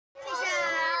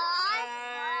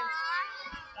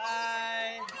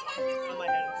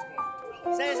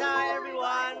Say hi,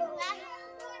 everyone.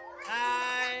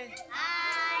 Hi.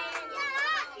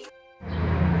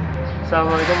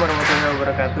 Assalamualaikum warahmatullahi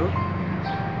wabarakatuh.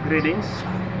 Greetings.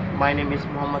 My name is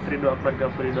Muhammad RIDHO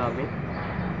Hamid.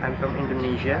 I'm from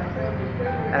Indonesia,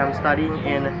 and I'm studying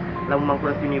in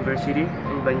UNLAM University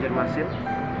in Banjarmasin,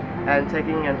 and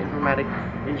taking an informatics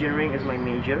engineering as my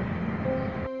major.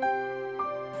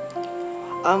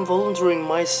 I'm volunteering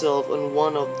myself on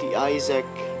one of the AIESEC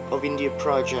of India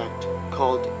project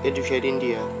called Educate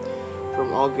India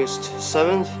from August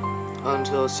 7th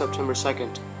until September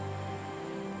 2nd.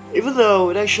 Even though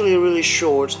it's actually really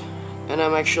short and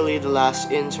I'm actually the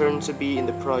last intern to be in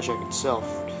the project itself,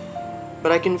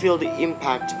 but I can feel the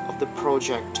impact of the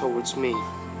project towards me.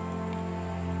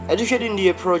 Educate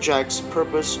India project's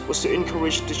purpose was to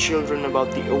encourage the children about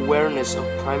the awareness of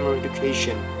primary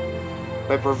education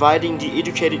by providing the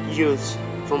educated youth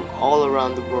from all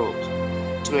around the world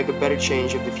to make a better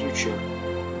change of the future.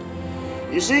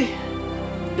 You see,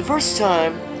 the first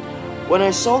time when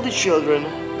I saw the children,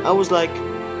 I was like,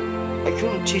 I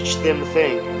couldn't teach them a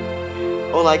thing,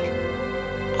 or like,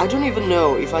 I don't even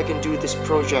know if I can do this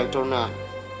project or not.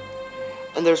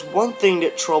 And there's one thing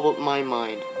that troubled my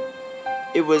mind.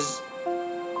 I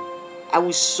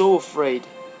was so afraid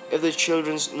if the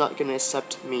children's not gonna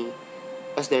accept me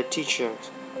as their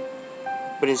teachers.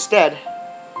 But instead,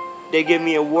 they gave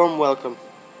me a warm welcome.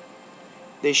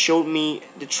 They showed me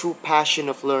the true passion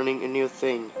of learning a new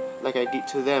thing, like I did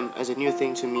to them as a new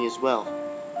thing to me as well.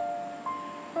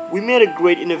 We made a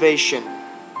great innovation,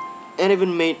 and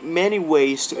even made many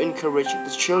ways to encourage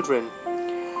the children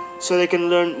so they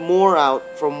can learn more out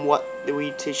from what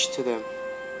we teach to them.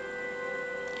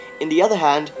 On the other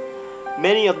hand,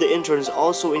 many of the interns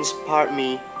also inspired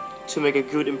me to make a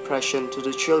good impression to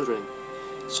the children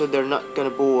so they're not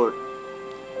gonna bored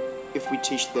if we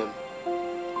teach them.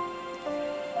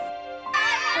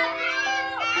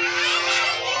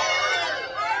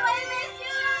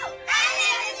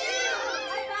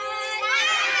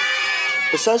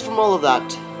 Besides from all of that,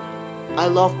 I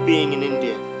love being in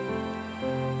India.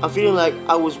 I'm feeling like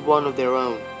I was one of their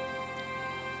own.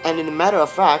 And in a matter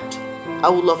of fact, I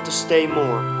would love to stay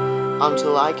more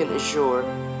until I can assure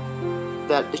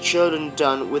that the children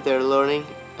done with their learning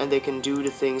and they can do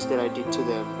the things that I did to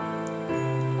them.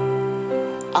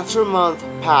 After a month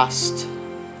passed,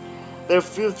 there are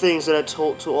a few things that I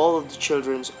told to all of the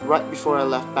children right before I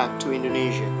left back to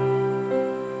Indonesia.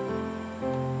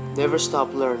 Never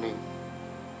stop learning.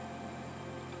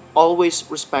 Always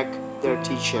respect their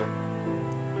teacher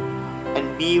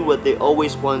and be what they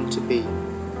always want to be.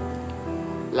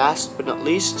 Last but not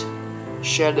least,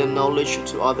 share their knowledge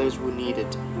to others who need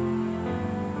it.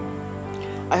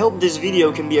 I hope this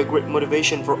video can be a great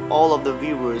motivation for all of the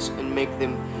viewers and make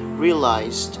them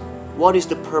realize what is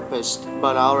the purpose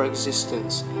about our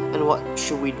existence and what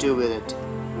should we do with it.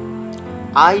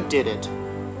 I did it,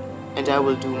 and I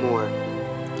will do more.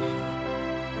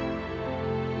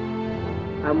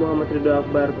 I'm Muhammad RIDHO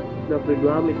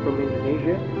Hamid from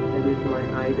Indonesia, and this is my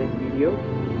AIESEC video.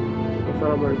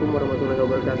 Wassalamualaikum warahmatullahi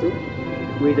wabarakatuh.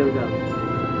 RIDHO.